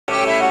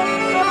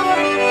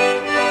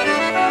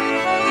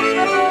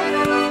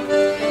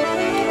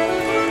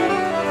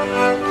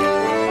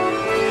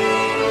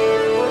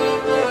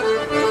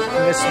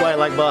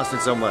like Boston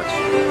so much.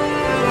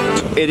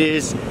 It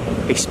is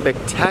a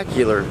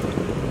spectacular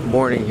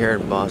morning here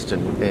in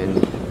Boston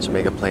in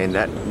Jamaica Plain.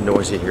 That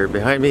noise you hear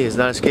behind me is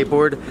not a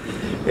skateboard.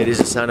 It is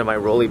the sound of my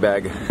rolly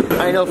bag.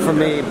 I know for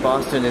me,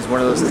 Boston is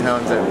one of those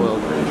towns that will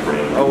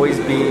always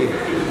be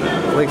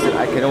a place that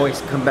I can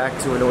always come back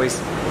to and always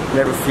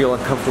never feel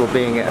uncomfortable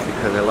being at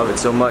because I love it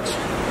so much.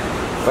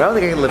 But I don't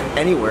think I can live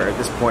anywhere at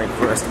this point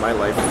for the rest of my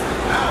life.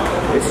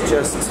 It's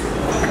just,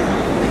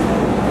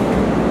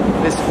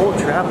 this whole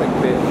traveling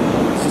bit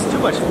is just too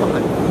much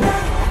fun.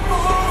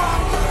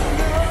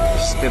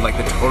 It's been like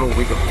the total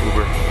week of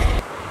Uber.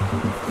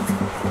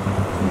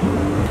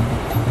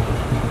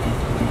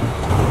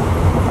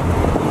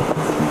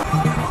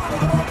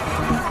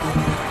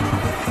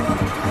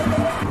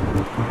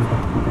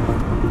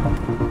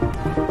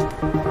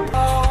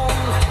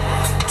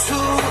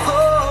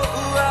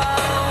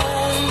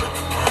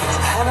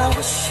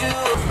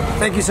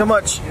 Thank you so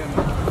much.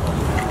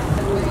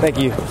 Thank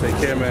you. Take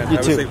care, man. You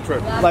Have too. a safe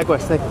trip.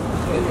 Likewise, thank you.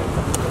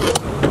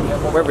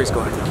 Wherever he's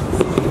going.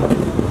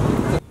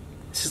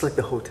 This is like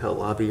the hotel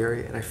lobby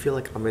area, and I feel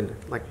like I'm in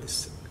like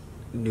this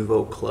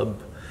nouveau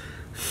club.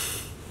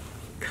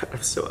 God,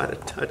 I'm so out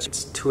of touch.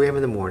 It's 2 a.m.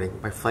 in the morning.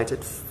 My flight's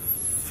at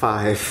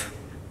 5.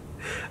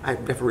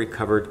 I've never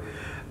recovered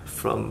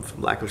from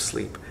lack of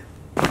sleep.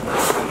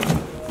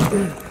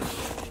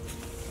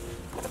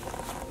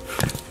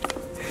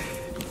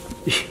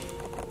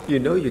 You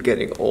know you're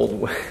getting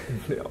old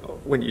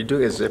when you're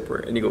doing a zipper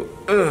and you go,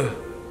 ugh.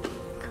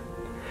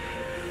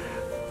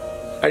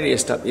 I need to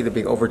stop either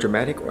being over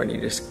dramatic or I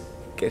need to just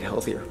get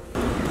healthier.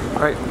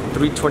 All right,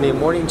 3:20 in the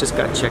morning, just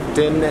got checked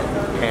in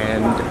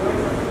and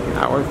an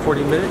hour and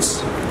 40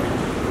 minutes.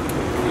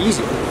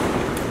 Easy.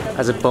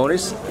 As a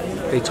bonus,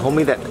 they told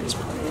me that there's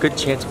a good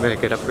chance I'm gonna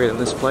get upgraded on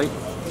this flight,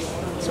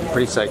 so I'm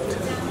pretty psyched.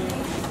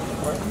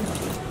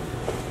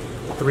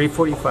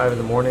 3:45 in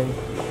the morning.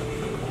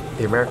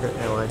 The American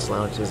Airlines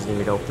Lounge isn't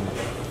even open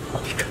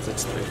because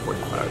it's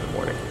 3:45 in the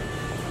morning.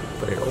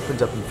 But it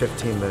opens up in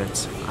 15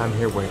 minutes. I'm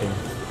here waiting.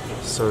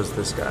 So is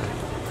this guy.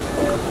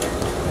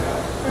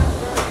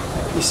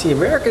 You see,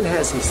 American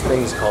has these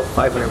things called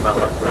 500-mile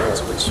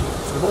upgrades, which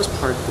for the most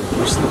part they're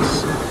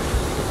useless.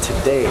 But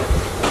today,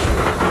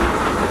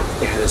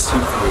 it had a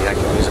seat for me I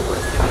can use it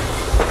with.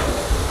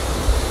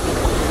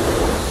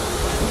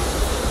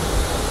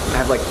 I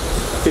have like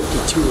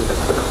 52 of them.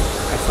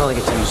 I finally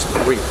get to use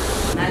 3.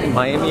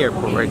 Miami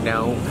Airport right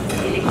now,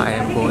 I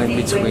am going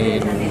between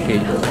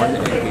gate 1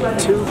 and gate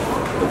 2.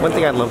 The one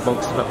thing I love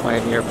most about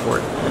Miami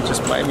Airport, and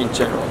just Miami in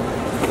general,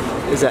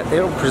 is that they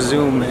don't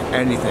presume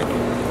anything.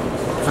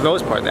 For the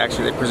most part,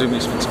 they presume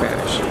you speak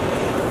Spanish.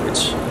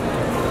 Which,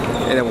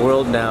 in a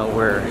world now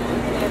where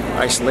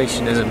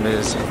isolationism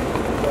is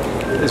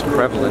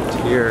prevalent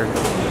here,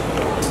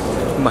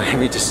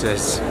 Miami just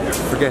says,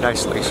 forget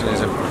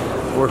isolationism.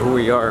 We're who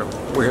we are.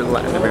 We're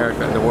Latin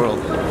America and the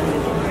world.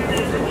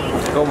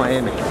 Go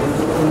Miami.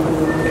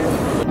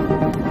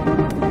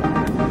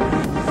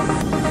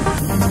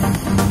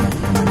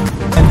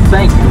 And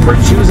thank you for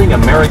choosing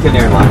American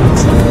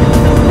Airlines.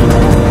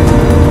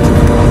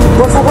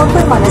 Por favor,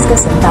 permanezca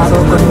sentado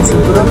con el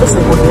cinturón de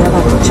seguridad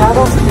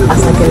abrochado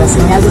hasta que la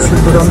señal de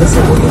cinturón de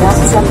seguridad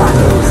se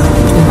apague.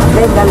 Y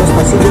mantenga los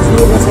pasillos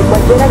libres de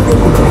cualquier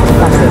artículo de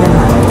equipaje de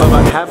mano.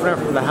 About half an hour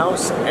from the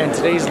house, and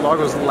today's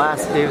Largo's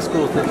last day of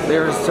school.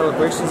 There are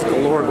celebrations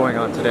galore going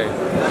on today.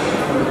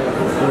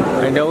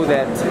 I know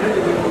that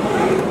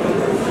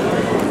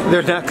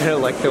they're not gonna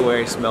like the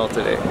way I smell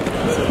today.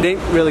 I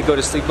didn't really go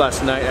to sleep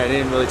last night. I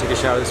didn't really take a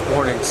shower this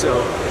morning,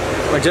 so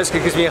when Jessica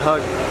gives me a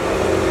hug,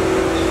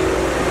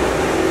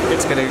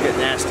 it's gonna get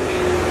nasty.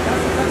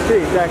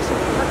 Hey, Jackson.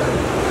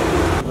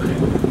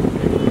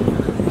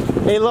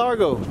 Hey,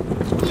 Largo.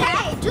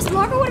 Hey, just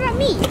Largo, what about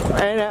me?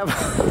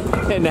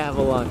 And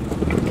Avalon.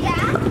 Yeah?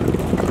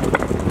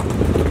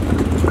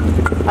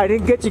 I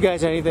didn't get you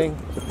guys anything.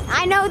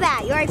 I know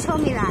that. You already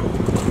told me that.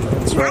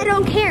 That's right. I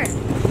don't care.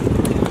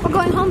 We're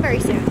going home very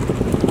soon.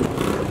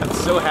 I'm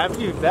so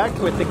happy to be back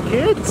with the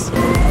kids.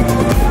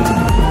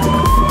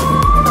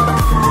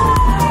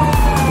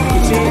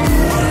 You see,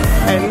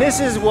 and this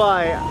is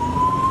why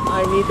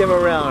I need them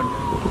around.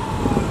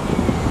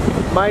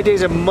 My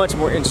days are much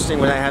more interesting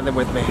when I have them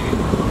with me,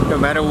 no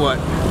matter what.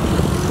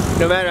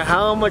 No matter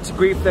how much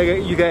grief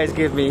you guys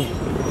give me,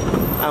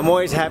 I'm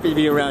always happy to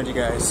be around you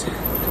guys.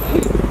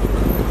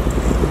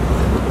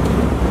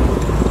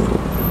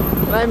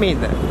 And I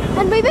mean that.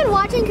 And we've been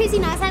watching Casey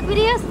Neistat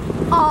videos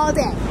all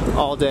day.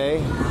 All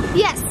day?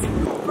 Yes.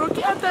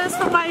 Croquetas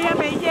from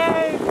Miami,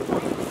 yay!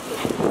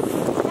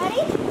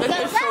 Ready?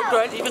 They're so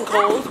good, even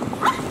cold.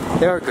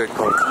 They are good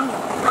cold.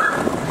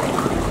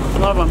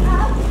 Love them.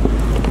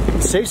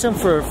 Save some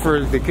for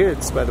the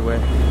kids, by the way.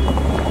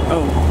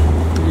 Oh.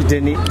 You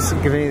didn't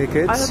give any of the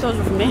kids? I thought those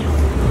were for me.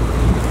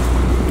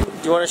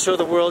 Do you want to show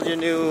the world your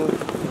new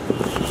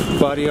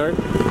body art?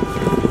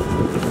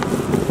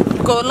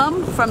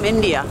 Golem from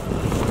India.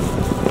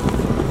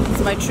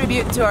 It's my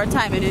tribute to our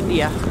time in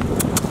India.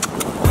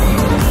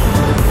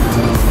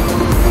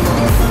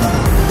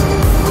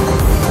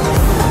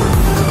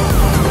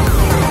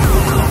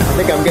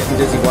 think I'm getting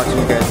dizzy watching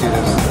you guys do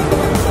this.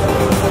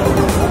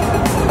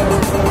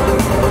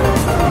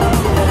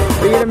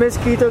 Are you gonna miss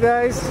Quito,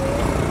 guys?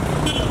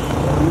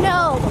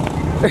 No.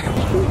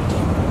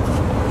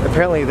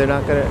 Apparently they're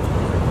not gonna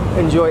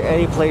enjoy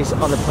any place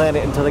on the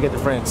planet until they get to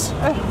France.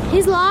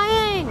 He's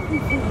lying.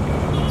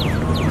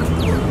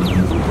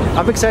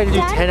 I'm excited to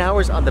do 10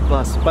 hours on the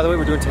bus. By the way,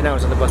 we're doing 10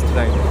 hours on the bus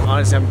tonight.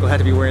 Honestly, I'm glad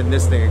to be wearing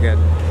this thing again.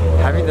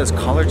 Having those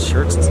collared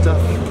shirts and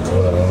stuff,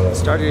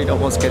 started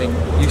almost getting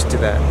used to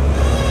that.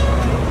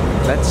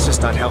 That's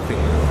just not healthy.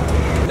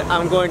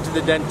 I'm going to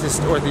the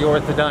dentist or the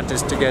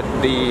orthodontist to get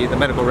the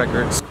medical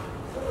records.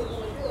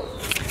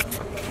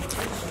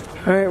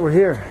 All right, we're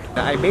here.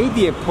 I made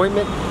the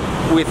appointment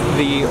with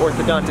the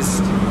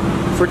orthodontist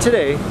for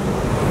today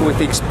with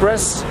the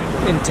express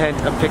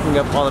intent of picking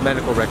up all the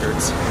medical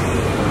records.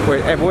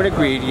 Where everyone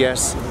agreed,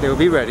 yes, they will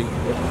be ready.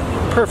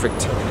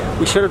 Perfect.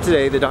 We showed up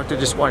today, the doctor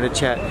just wanted to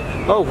chat.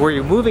 Oh, where are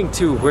you moving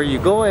to? Where are you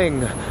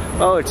going?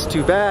 Oh, it's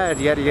too bad,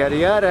 yada yada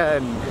yada.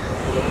 And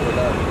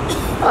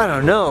I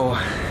don't know.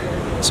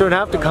 So we're gonna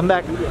have to come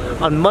back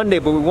on Monday,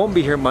 but we won't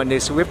be here Monday,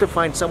 so we have to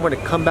find someone to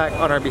come back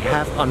on our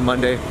behalf on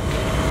Monday.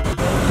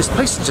 This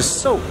place is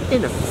just so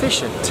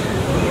inefficient.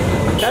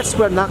 That's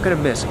what I'm not gonna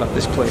miss about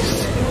this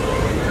place.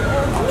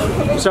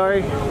 I'm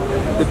sorry,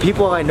 the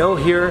people I know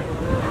here,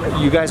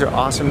 you guys are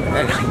awesome,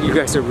 and you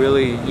guys are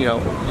really, you know,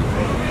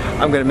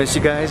 I'm gonna miss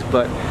you guys,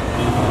 but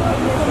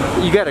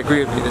you gotta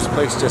agree with me, this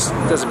place just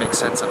doesn't make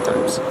sense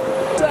sometimes.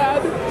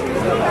 Dad,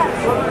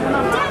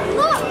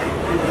 look!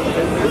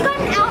 We got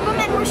an album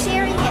and we're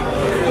sharing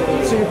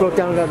it. So you broke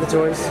down and got the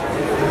toys?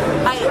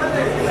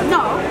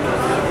 No,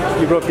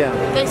 You broke down.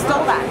 they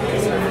stole that.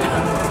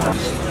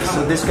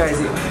 So this guy's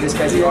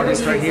the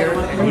artist right here,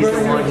 and he's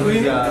the one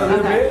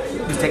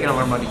who's taking all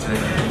our money today.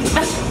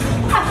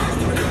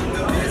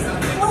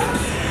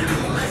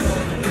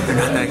 They're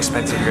not that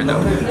expensive here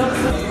though.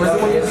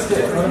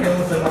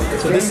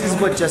 So this is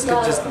what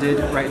Jessica just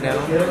did right now.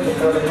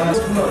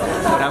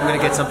 But I'm gonna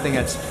get something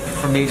that's,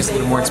 for me, just a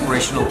little more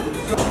inspirational.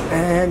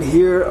 And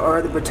here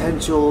are the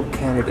potential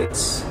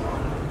candidates.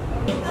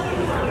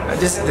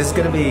 This is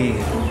gonna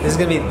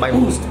be my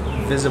most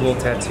visible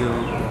tattoo.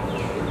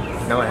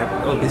 Now I have,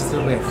 oh, this is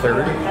only a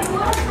third.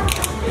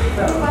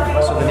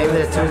 So the name of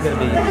the tattoo is gonna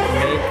be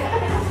Make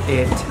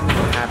It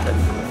Happen.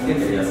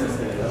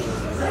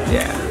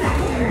 Yeah,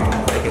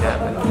 make it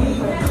happen.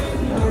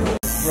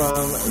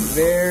 From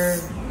there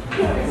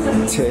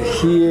to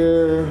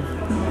here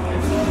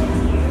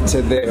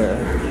to there.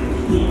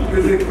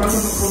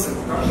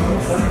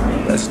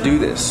 Let's do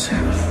this.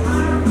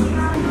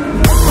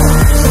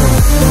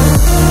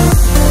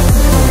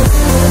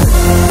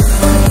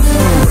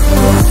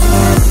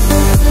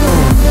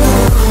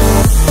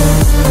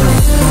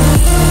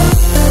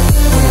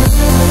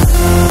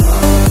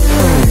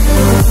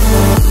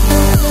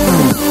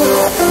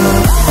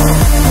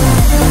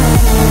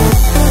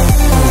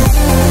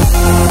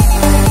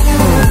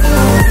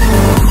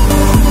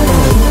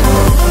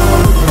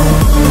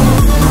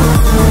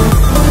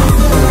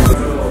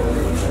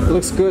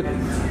 Looks good.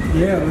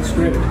 Yeah, it looks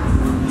great.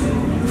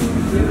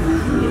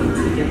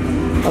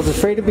 I was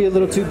afraid to be a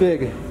little too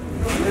big.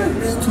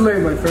 It's too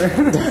late, my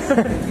friend.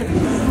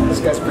 This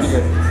guy's pretty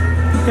good.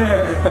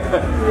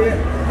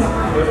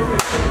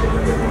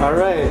 All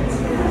right.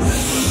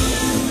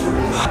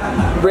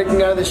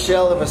 Breaking out of the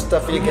shell of a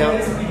stuffy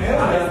account.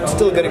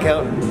 Still a good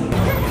account.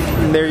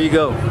 And there you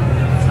go.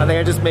 I think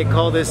I just may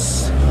call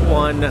this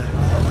one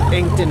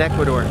Inked in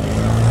Ecuador.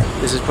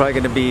 This is probably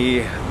going to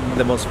be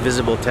the most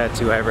visible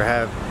tattoo I ever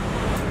have.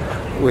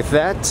 With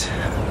that,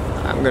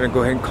 I'm going to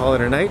go ahead and call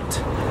it a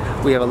night.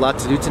 We have a lot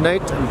to do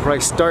tonight. I'm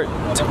probably start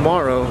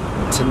tomorrow,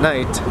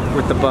 tonight,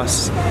 with the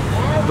bus.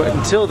 But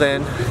until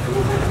then,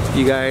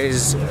 you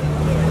guys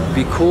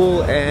be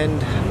cool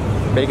and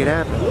make it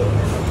happen.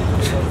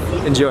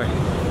 Enjoy.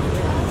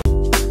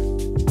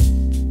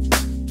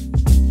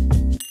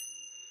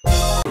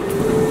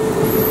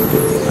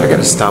 I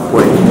gotta stop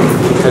wearing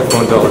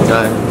headphones all the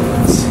time.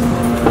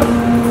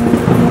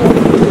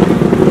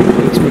 It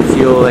makes me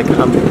feel like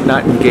I'm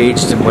not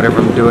engaged in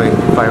whatever I'm doing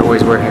if I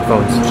always wear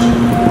headphones.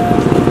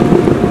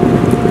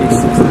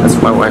 That's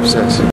what my wife says.